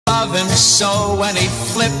love him so. When he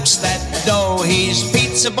flips that dough, he's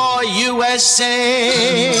Pizza Boy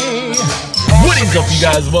USA. What is up, you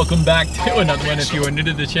guys? Welcome back to another one. If you are new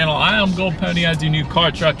to the channel, I am Gold Pony. I do new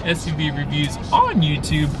car, truck, SUV reviews on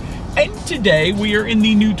YouTube. And today we are in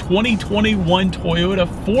the new 2021 Toyota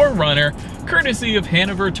 4Runner, courtesy of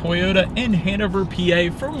Hanover Toyota in Hanover, PA.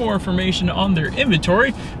 For more information on their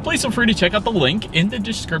inventory, please feel free to check out the link in the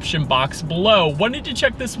description box below. Wanted to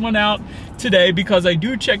check this one out today because I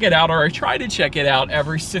do check it out, or I try to check it out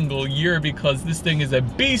every single year, because this thing is a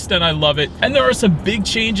beast and I love it. And there are some big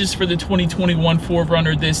changes for the 2021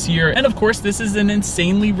 4Runner this year. And of course, this is an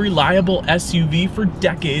insanely reliable SUV for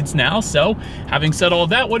decades now. So having said all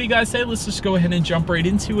that, what do you guys say? Let's just go ahead and jump right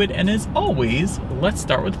into it. And as always, let's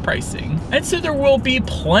start with pricing. And so there will be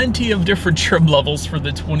plenty of different trim levels for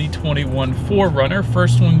the 2021 4Runner.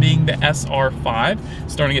 First one being the SR5,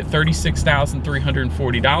 starting at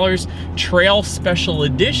 $36,340. Trail Special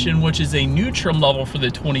Edition, which is a new trim level for the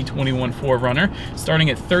 2021 4Runner, starting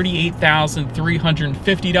at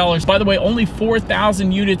 $38,350. By the way, only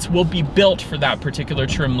 4,000 units will be built for that particular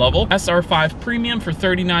trim level. SR5 Premium for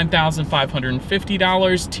 $39,550.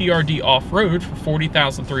 TRD Off-Road for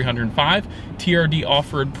 $40,305. TRD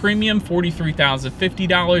Off-Road Premium,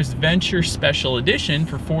 $43,050. Venture Special Edition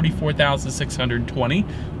for $44,620.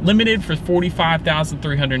 Limited for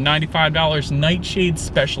 $45,395. Nightshade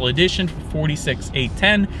Special Edition for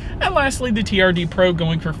 $46,810. And lastly, the TRD Pro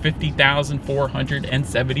going for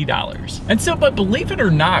 $50,470. And so, but believe it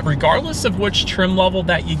or not, regardless of which trim level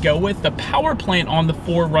that you go with, the power plant on the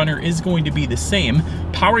 4Runner is going to be the same.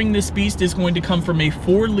 Powering this beast is going to come from a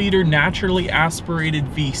 4-liter naturally aspirated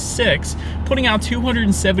V6, putting out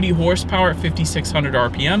 270 horsepower at 5,600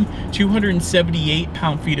 RPM, 278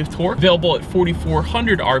 pound-feet of torque, available at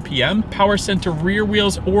 4,400 RPM, power sent to rear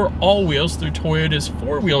wheels or all wheels through Toyota's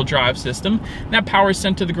 4-wheel drive system. And that power is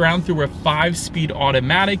sent to the ground through a 5-speed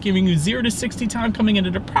automatic, giving you 0 to 60 time coming in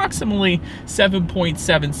at approximately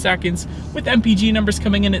 7.7 seconds, with MPG numbers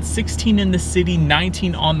coming in at 16 in the city,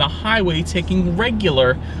 19 on the highway, taking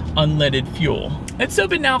regular unleaded fuel. And so,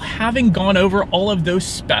 but now having gone over all of those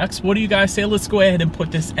specs, what do you guys say? Let's go ahead and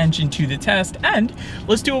put this engine to the test, and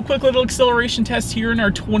let's do a quick little acceleration test here in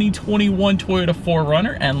our 2021 Toyota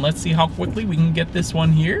 4Runner, and let's see how quickly we can get this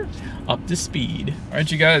one here up to speed. All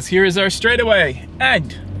right, you guys, here is our straightaway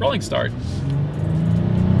and rolling start.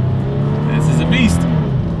 This is a beast.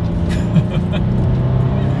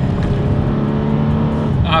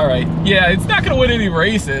 All right, yeah, it's not gonna win any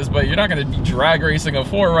races, but you're not gonna be drag racing a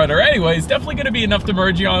 4Runner anyway. It's definitely gonna be enough to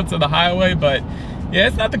merge you onto the highway, but yeah,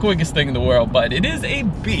 it's not the quickest thing in the world, but it is a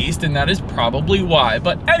beast, and that is probably why.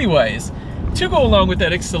 But anyways, to go along with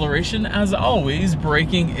that acceleration, as always,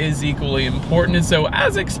 braking is equally important. And so,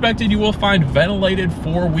 as expected, you will find ventilated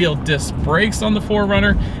 4-wheel disc brakes on the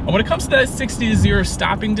 4Runner. And when it comes to that 60 to 0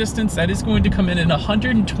 stopping distance, that is going to come in at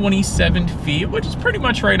 127 feet, which is pretty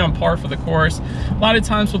much right on par for the course. A lot of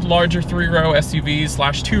times with larger 3-row SUVs /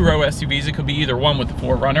 2-row SUVs, it could be either one with the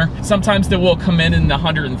 4Runner. Sometimes they will come in the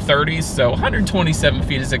 130s, so 127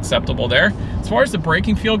 feet is acceptable there. As far as the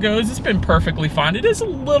braking feel goes, it's been perfectly fine. It is a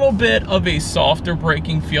little bit of a softer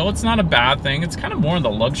braking feel. It's not a bad thing. It's kind of more on the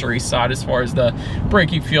luxury side as far as the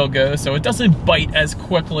braking feel goes, so it doesn't bite as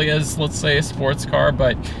quickly as, let's say, a sports car,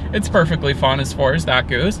 but it's perfectly fine as far as that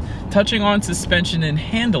goes. Touching on suspension and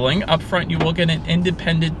handling, up front you will get an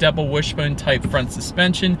independent double wishbone type front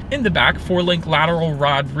suspension. In the back, 4-link lateral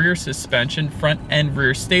rod rear suspension, front and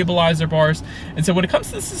rear stabilizer bars. And so when it comes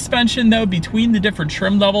to the suspension though, between the different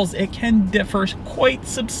trim levels, it can differ quite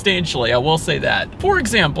substantially, I will say that. For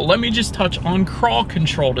example, let me just touch on crawl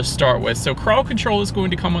control to start with. So crawl control is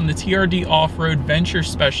going to come on the TRD Off-Road Venture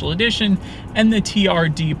Special Edition and the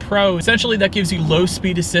TRD Pro. Essentially, that gives you low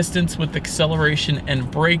speed assistance with acceleration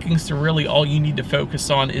and braking, so really all you need to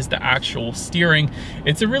focus on is the actual steering.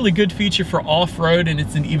 It's a really good feature for off-road, and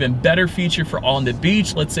it's an even better feature for on the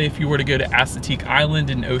beach. Let's say if you were to go to Assateague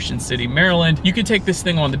Island in Ocean City, Maryland, you could take this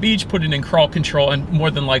thing on the beach, put it in crawl control, and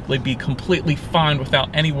more than likely be completely fine without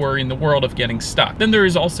any worry in the world of getting stuck. Then there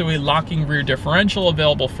is also a locking rear differential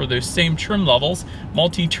available for those same trim levels.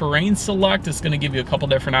 Multi-terrain select is going to give you a couple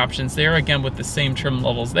different options there, again with the same trim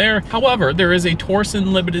levels there. However, there is a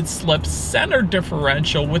Torsen limited slip center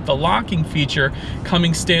differential with the locking feature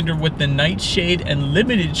coming standard with the Nightshade and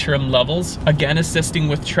limited trim levels, again assisting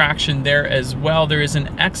with traction there as well. There is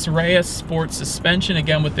an X-Reyes sport suspension,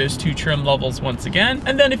 again with those 2 trim levels once again.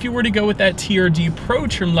 And then if you were to go with that TRD Pro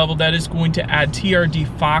trim level, that is going to add TRD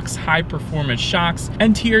Fox high performance shocks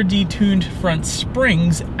and TRD Tune tuned front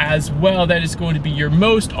springs as well. That is going to be your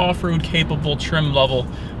most off-road capable trim level,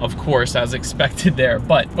 of course, as expected there.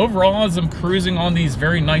 But overall, as I'm cruising on these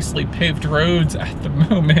very nicely paved roads at the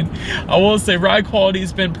moment, I will say ride quality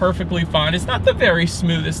has been perfectly fine. It's not the very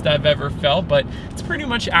smoothest I've ever felt, but it's pretty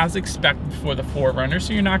much as expected for the 4Runner,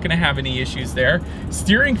 so you're not going to have any issues there.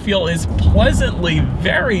 Steering feel is pleasantly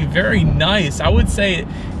very, very nice. I would say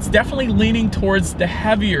it's definitely leaning towards the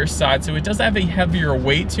heavier side, so it does have a heavier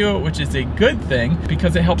weight to it, which is a good thing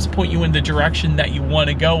because it helps point you in the direction that you want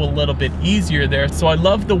to go a little bit easier there. So I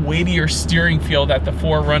love the weightier steering feel that the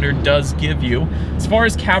 4Runner does give you. As far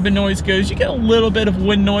as cabin noise goes, you get a little bit of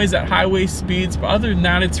wind noise at highway speeds, but other than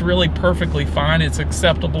that, it's really perfectly fine. It's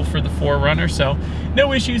acceptable for the 4Runner, so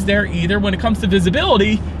no issues there either. When it comes to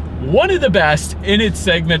visibility, one of the best in its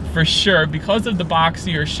segment for sure. Because of the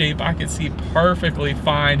boxier shape, I can see perfectly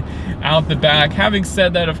fine out the back. Having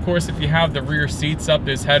said that, of course, if you have the rear seats up,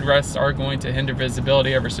 those headrests are going to hinder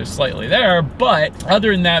visibility ever so slightly there, but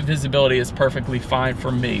other than that, visibility is perfectly fine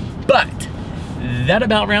for me. But that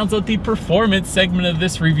about rounds out the performance segment of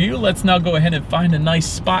this review. Let's now go ahead and find a nice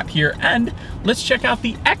spot here and let's check out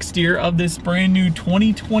the exterior of this brand new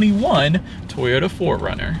 2021 Toyota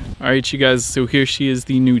 4Runner. All right, you guys, so here she is,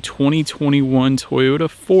 the new 2021 Toyota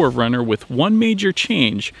 4Runner with one major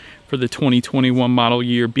change for the 2021 model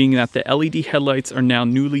year, being that the LED headlights are now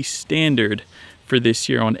newly standard for this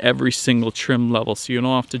year on every single trim level. So you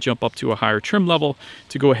don't have to jump up to a higher trim level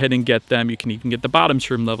to go ahead and get them. You can even get the bottom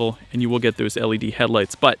trim level and you will get those LED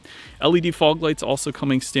headlights. But LED fog lights also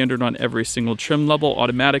coming standard on every single trim level.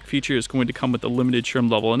 Automatic feature is going to come with the limited trim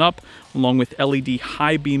level and up, along with LED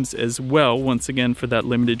high beams as well, once again for that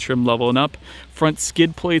limited trim level and up. Front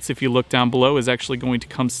skid plates, if you look down below, is actually going to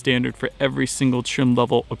come standard for every single trim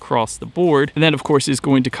level across the board. And then of course is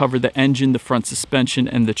going to cover the engine, the front suspension,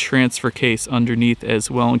 and the transfer case underneath as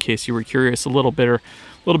well, in case you were curious. A little bit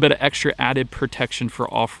of extra added protection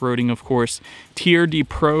for off-roading, of course. TRD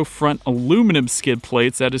Pro front aluminum skid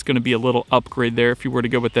plates. That is going to be a little upgrade there if you were to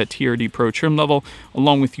go with that TRD Pro trim level,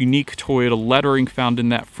 along with unique Toyota lettering found in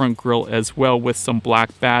that front grille as well, with some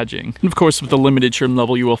black badging. And of course, with the limited trim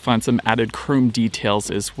level, you will find some added chrome details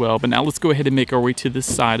as well. But now let's go ahead and make our way to the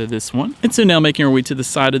side of this one. And so now making our way to the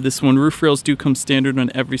side of this one, roof rails do come standard on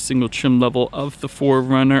every single trim level of the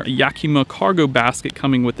 4Runner. A Yakima cargo basket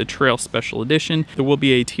coming with the Trail Special Edition. There will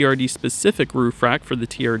be a TRD specific roof rack for the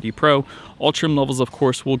TRD Pro. All trim levels, of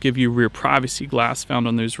course, will give you rear privacy glass found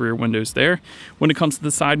on those rear windows there. When it comes to the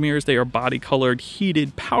side mirrors, they are body colored,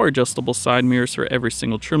 heated, power adjustable side mirrors for every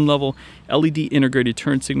single trim level. LED integrated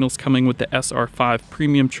turn signals coming with the SR5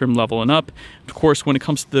 premium trim level and up. Of course, when it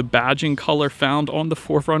comes to the badging color found on the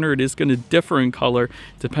 4Runner, it is going to differ in color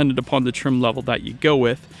dependent upon the trim level that you go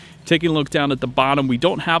with. Taking a look down at the bottom, we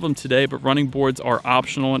don't have them today, but running boards are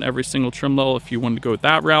optional on every single trim level if you wanted to go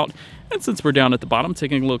that route. And since we're down at the bottom,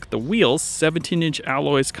 taking a look at the wheels, 17-inch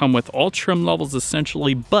alloys come with all trim levels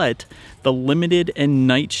essentially, but the limited and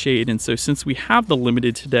nightshade. And so since we have the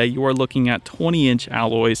limited today, you are looking at 20-inch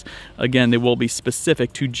alloys. Again, they will be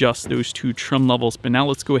specific to just those two trim levels. But now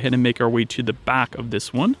let's go ahead and make our way to the back of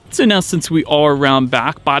this one. So now since we are around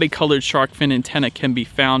back, body colored shark fin antenna can be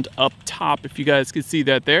found up top, if you guys can see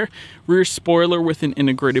that there. Rear spoiler with an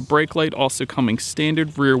integrated brake light also coming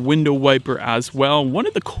standard. Rear window wiper as well. One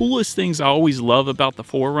of the coolest things I always love about the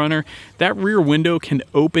 4Runner, that rear window can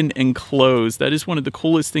open and close. That is one of the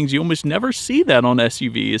coolest things. You almost never see that on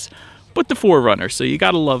SUVs, but the 4Runner, so you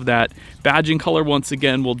gotta love that. Badging color, once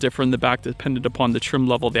again, will differ in the back dependent upon the trim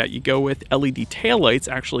level that you go with. LED taillights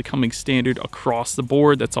actually coming standard across the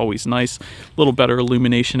board. That's always nice. A little better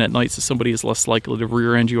illumination at night, so somebody is less likely to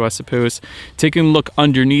rear end you, I suppose. Taking a look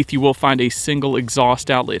underneath, you will find a single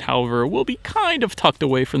exhaust outlet. However, it will be kind of tucked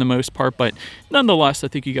away for the most part, but nonetheless, I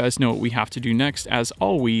think you guys know what we have to do next. As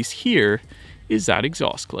always, here is that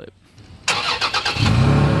exhaust clip.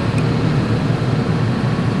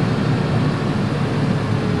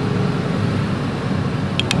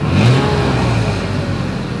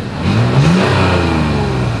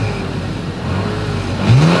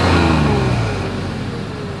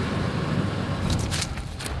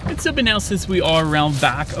 So, but now since we are around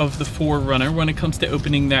back of the 4Runner, when it comes to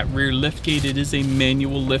opening that rear lift gate, it is a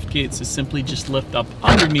manual lift gate, so simply just lift up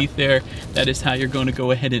underneath there. That is how you're going to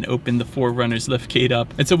go ahead and open the 4Runner's lift gate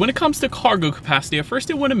up. And so when it comes to cargo capacity, I first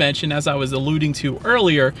did want to mention, as I was alluding to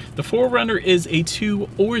earlier, the 4Runner is a 2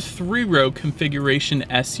 or 3 row configuration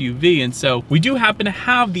SUV, and so we do happen to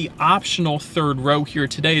have the optional 3rd row here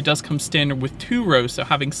today. It does come standard with 2 rows. So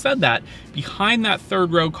having said that, behind that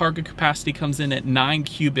 3rd row, cargo capacity comes in at 9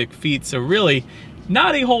 cubic feet. So really,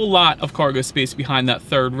 not a whole lot of cargo space behind that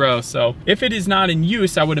third row. So if it is not in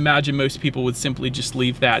use, I would imagine most people would simply just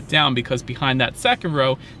leave that down, because behind that second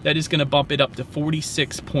row, that is going to bump it up to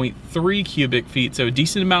 46.3 cubic feet. So a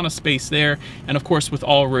decent amount of space there. And of course, with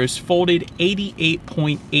all rows folded,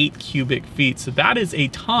 88.8 cubic feet. So that is a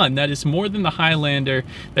ton. That is more than the Highlander.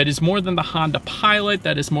 That is more than the Honda Pilot.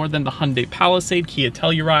 That is more than the Hyundai Palisade, Kia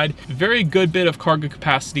Telluride. Very good bit of cargo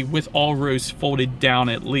capacity with all rows folded down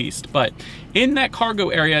at least. But in that cargo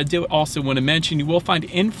area, I do also want to mention, you will find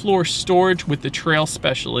in-floor storage with the Trail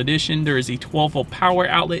Special Edition. There is a 12-volt power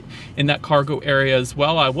outlet in that cargo area as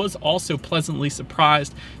well. I was also pleasantly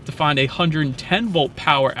surprised to find a 110-volt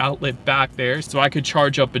power outlet back there, so I could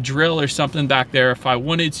charge up a drill or something back there if I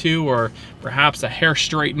wanted to, or perhaps a hair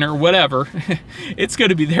straightener, whatever. It's going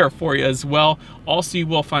to be there for you as well. Also, you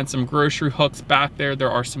will find some grocery hooks back there.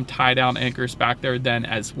 There are some tie-down anchors back there then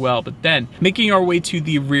as well. But then, making our way to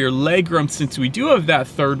the rear legroom, since we do have that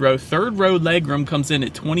third row legroom comes in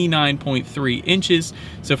at 29.3 inches.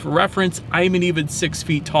 So for reference, I'm an even 6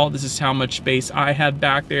 feet tall. This is how much space I have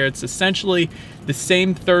back there. It's essentially the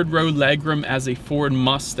same third row legroom as a Ford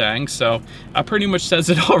Mustang. So that pretty much says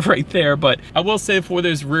it all right there. But I will say, for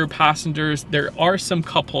those rear passengers, there are some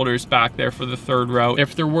cup holders back there for the third row,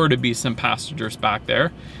 if there were to be some passengers back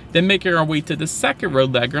there. Then making our way to the second row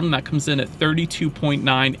legroom, that comes in at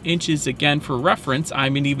 32.9 inches. Again, for reference,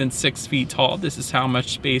 I'm an even 6 feet tall. This is how much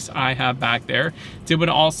space I have back there. Did want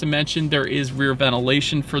to also mention there is rear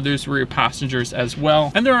ventilation for those rear passengers as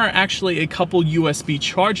well. And there are actually a couple USB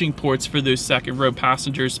charging ports for those second row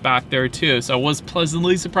passengers back there too. So I was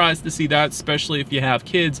pleasantly surprised to see that, especially if you have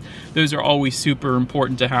kids. Those are always super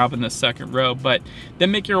important to have in the second row. But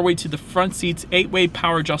then making our way to the front seats, 8-way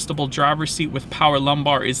power adjustable driver's seat with power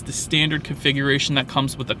lumbar is the standard configuration that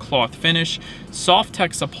comes with a cloth finish.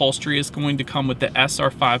 Softex upholstery is going to come with the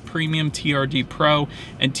SR5 Premium, TRD Pro,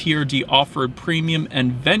 and TRD Off-Road Premium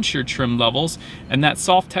and Venture trim levels. And that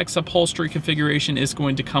Softex upholstery configuration is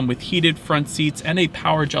going to come with heated front seats and a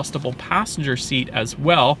power adjustable passenger seat as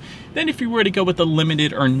well. Then if you were to go with the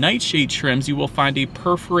limited or nightshade trims, you will find a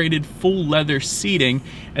perforated full leather seating,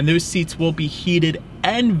 and those seats will be heated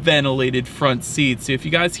and ventilated front seats. So if you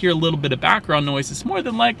guys hear a little bit of background noise, it's more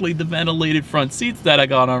than likely the ventilated front seats that I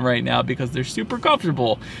got on right now, because they're super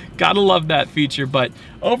comfortable. Gotta love that feature. But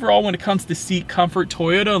overall, when it comes to seat comfort,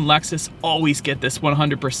 Toyota and Lexus always get this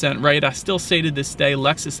 100% right. I still say to this day,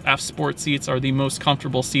 Lexus F Sport seats are the most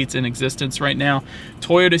comfortable seats in existence right now.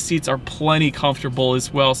 Toyota seats are plenty comfortable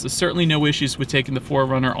as well, so certainly no issues with taking the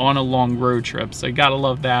 4Runner on a long road trip. So you gotta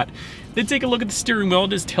love that. Then take a look at the steering wheel.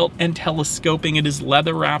 It is tilt and telescoping. It is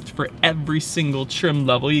leather wrapped for every single trim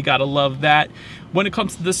level. You gotta love that. When it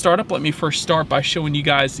comes to the startup, let me first start by showing you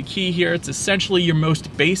guys the key here. It's essentially your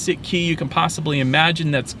most basic key you can possibly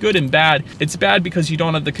imagine. That's good and bad. It's bad because you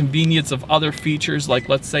don't have the convenience of other features like,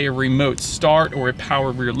 let's say, a remote start or a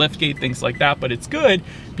power rear liftgate, things like that. But it's good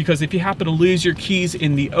because if you happen to lose your keys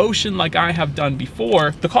in the ocean like I have done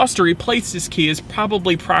before, the cost to replace this key is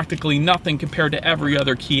probably practically nothing compared to every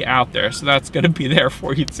other key out there. So that's going to be there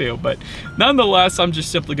for you too. But nonetheless, I'm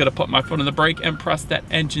just simply going to put my foot on the brake and press that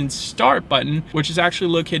engine start button, which is actually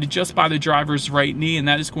located just by the driver's right knee, and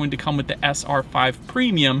that is going to come with the SR5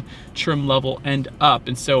 Premium trim level and up.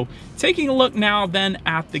 And so taking a look now then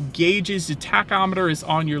at the gauges, the tachometer is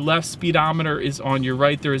on your left, speedometer is on your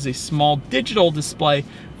right. There is a small digital display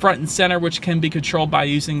front and center, which can be controlled by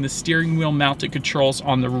using the steering wheel mounted controls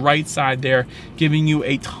on the right side there, giving you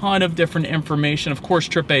a ton of different information. Of course,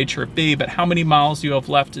 trip A, trip B, but how many miles you have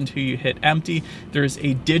left until you hit empty. There's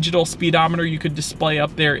a digital speedometer you could display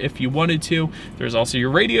up there if you wanted to. There's also your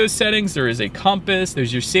radio settings. There is a compass.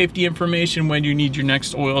 There's your safety information when you need your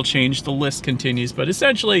next oil change. The list continues, but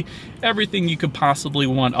essentially everything you could possibly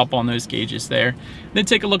want up on those gauges there. Then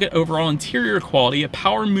take a look at overall interior quality. A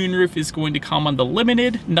power moonroof is going to come on the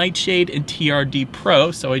Limited, Nightshade, and TRD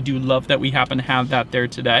Pro, so I do love that we happen to have that there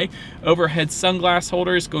today. Overhead sunglass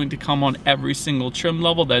holder is going to come on every single trim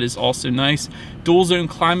level. That is also nice. Dual zone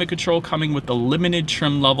climate control coming with the Limited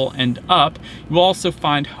trim level and up. You will also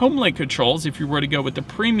find home link controls if you were to go with the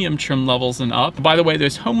premium trim levels and up. By the way,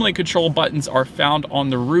 those home link control buttons are found on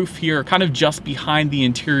the roof here, kind of just behind the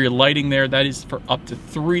interior lighting there. That is for up to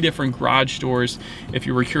 3 different garage doors if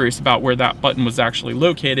you were curious about where that button was actually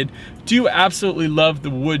located. do absolutely love the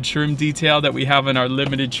wood trim detail that we have in our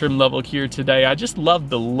limited trim level here today. I just love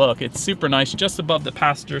the look. It's super nice just above the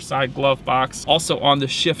passenger side glove box, also on the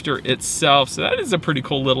shifter itself. So that is a pretty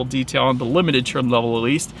cool little detail on the limited trim level at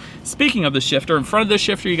least. Speaking of the shifter, in front of the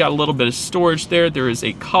shifter you got a little bit of storage there. There is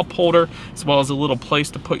a cup holder as well as a little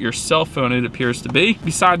place to put your cell phone, it appears to be.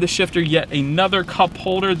 Beside the shifter, yet another cup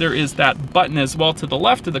holder. There is that button as well to the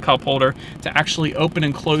left of the cup holder to actually open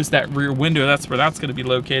and close that rear window. That's where that's going to be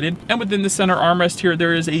located. And within the center armrest here,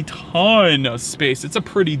 there is a ton of space. It's a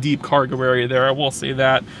pretty deep cargo area there, I will say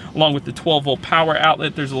that. Along with the 12-volt power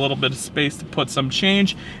outlet, there's a little bit of space to put some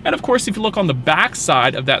change. And of course, if you look on the back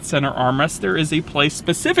side of that center armrest, there is a place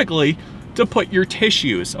specifically to put your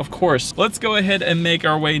tissues, of course. Let's go ahead and make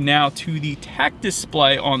our way now to the tech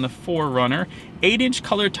display on the 4Runner. 8-inch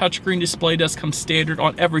color touchscreen display does come standard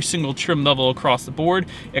on every single trim level across the board.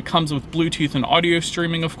 It comes with Bluetooth and audio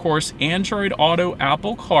streaming, of course, Android Auto,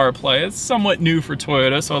 Apple CarPlay. It's somewhat new for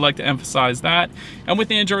Toyota, so I'd like to emphasize that. And with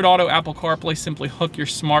Android Auto, Apple CarPlay, simply hook your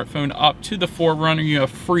smartphone up to the 4Runner. You have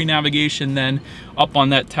free navigation then up on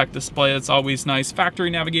that tech display. It's always nice. Factory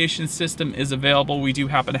navigation system is available. We do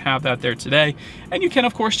happen to have that there today. And you can,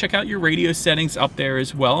 of course, check out your radio settings up there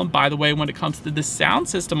as well. And by the way, when it comes to the sound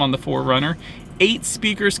system on the 4Runner, 8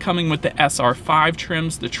 speakers coming with the SR5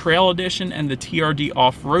 trims, the Trail Edition, and the TRD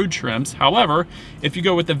off-road trims. However, if you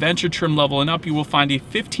go with the Venture trim level and up, you will find a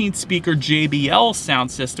 15-speaker JBL sound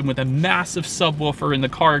system with a massive subwoofer in the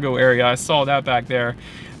cargo area. I saw that back there.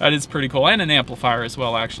 That is pretty cool. And an amplifier as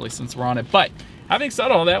well, actually, since we're on it. But having said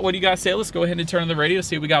all that, what do you guys say? Let's go ahead and turn on the radio,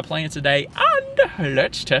 see what we got playing today, and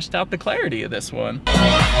let's test out the clarity of this one.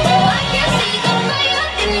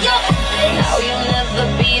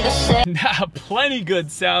 Now, plenty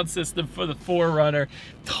good sound system for the 4Runner.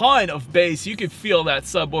 Ton of bass. You could feel that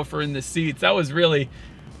subwoofer in the seats. That was really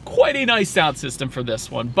quite a nice sound system for this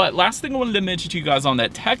one. But last thing I wanted to mention to you guys on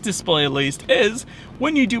that tech display at least is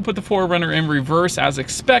when you do put the 4Runner in reverse as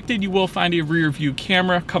expected, you will find a rear view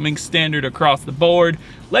camera coming standard across the board,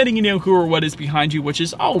 letting you know who or what is behind you, which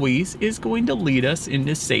is always going to lead us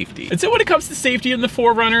into safety. And so when it comes to safety in the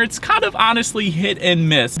 4Runner, it's kind of honestly hit and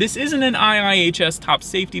miss. This isn't an IIHS top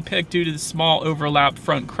safety pick due to the small overlap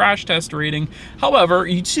front crash test rating. However,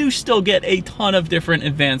 you do still get a ton of different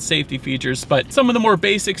advanced safety features, but some of the more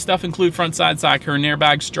basic stuff include front side curtain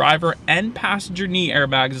airbags, driver and passenger knee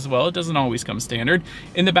airbags as well. It doesn't always come standard.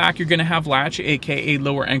 In the back, you're going to have latch, aka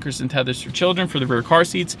lower anchors and tethers for children for the rear car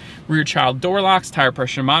seats, rear child door locks, tire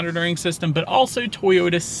pressure monitoring system, but also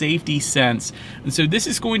Toyota Safety Sense. And so this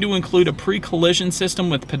is going to include a pre-collision system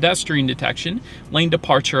with pedestrian detection, lane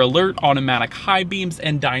departure alert, automatic high beams,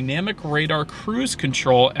 and dynamic radar cruise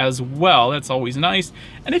control as well. That's always nice.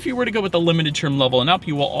 And if you were to go with the limited trim level and up,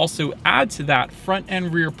 you will also add to that front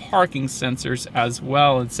and rear parking sensors as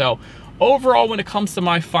well. And so overall, when it comes to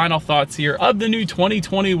my final thoughts here of the new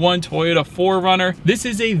 2021 Toyota 4Runner, this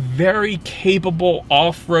is a very capable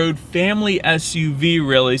off-road family SUV,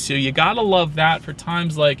 really. So you gotta love that for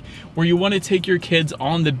times like where you want to take your kids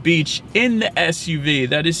on the beach in the SUV.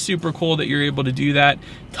 That is super cool that you're able to do that.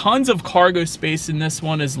 Tons of cargo space in this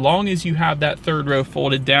one as long as you have that third row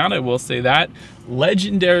folded down, I will say that.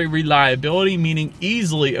 Legendary reliability, meaning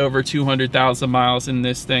easily over 200,000 miles in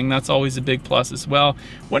this thing. That's always a big plus as well.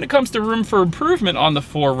 When it comes to room for improvement on the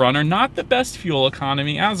 4Runner, not the best fuel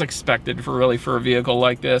economy as expected for a vehicle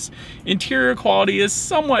like this. Interior quality is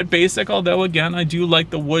somewhat basic, although again, I do like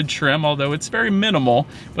the wood trim, although it's very minimal,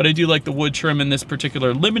 but I do like the wood trim in this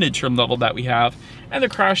particular limited trim level that we have. And the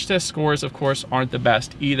crash test scores, of course, aren't the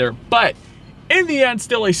best either. But in the end,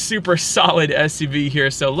 still a super solid SUV here.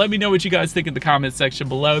 So let me know what you guys think in the comment section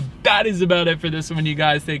below. That is about it for this one, you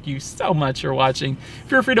guys. Thank you so much for watching.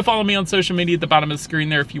 Feel free to follow me on social media at the bottom of the screen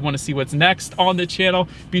there if you want to see what's next on the channel.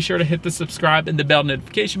 Be sure to hit the subscribe and the bell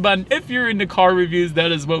notification button. If you're into car reviews,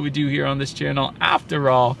 that is what we do here on this channel. After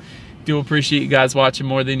all, do appreciate you guys watching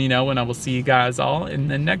more than you know, and I will see you guys all in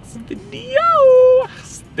the next video.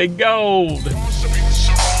 Stay gold.